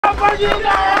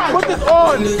Put this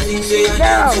on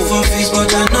now.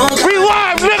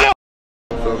 Rewind, nigga.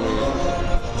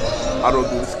 I don't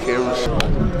do this camera shit.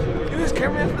 You did this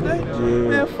camera yesterday? Yeah.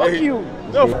 Man, fuck you.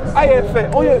 No, I had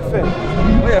fat. Oh, yeah, fat.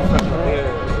 Oh, yeah, fat.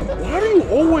 Yeah. Why do you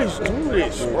always do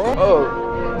this, bro? Oh.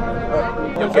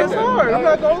 It's hard. I'm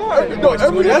not gonna lie. No,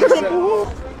 that's simple.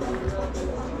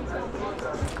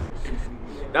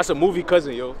 That's a movie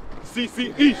cousin, yo.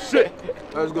 CCE shit.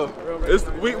 Let's go.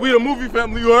 We the movie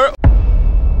family, you heard?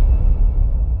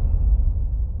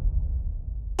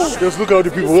 Just look at other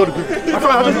people, I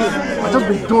just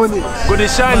been doing it. Gonna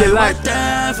shine the light.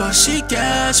 Whatever she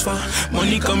cares for,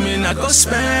 money coming, I go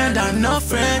spend. I'm not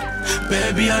afraid,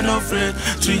 baby, I'm not afraid.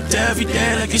 Treat every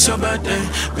day like it's your birthday.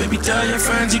 Baby, tell your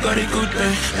friends you got a good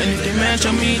day. And if they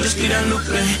mention me, just get a look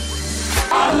play.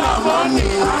 Alaamoney,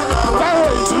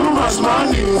 too much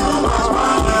money.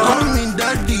 Call me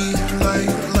daddy,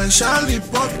 like Charlie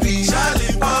Poppy.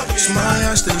 Smile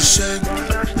as they shake,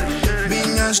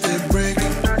 being as they break.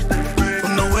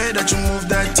 From the way that you move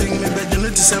that thing, maybe you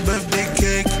need to say birthday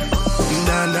cake.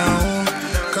 Down,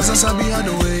 cause I sabi how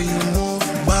the way you move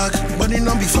back, but it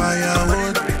no be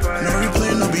firewood, no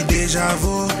replay, no be deja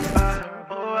vu.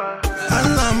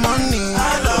 Alaamoney,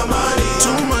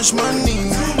 too much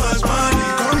money.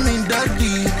 Call me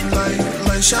daddy,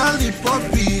 like Charlie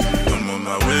Poppy. I'm on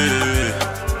my way,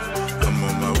 I'm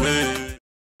on my way.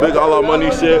 Big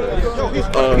Alaamoney shit,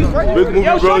 big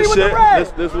MovieBrothas shit.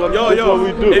 This is what we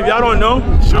do. If y'all don't know,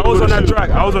 I was on that track.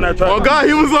 Oh God,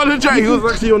 he was on the track. He was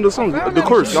actually on the song, the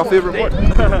chorus. Y'all favorite part?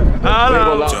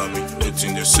 Tell me, it's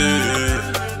in the city,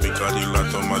 because you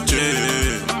lot on my jet.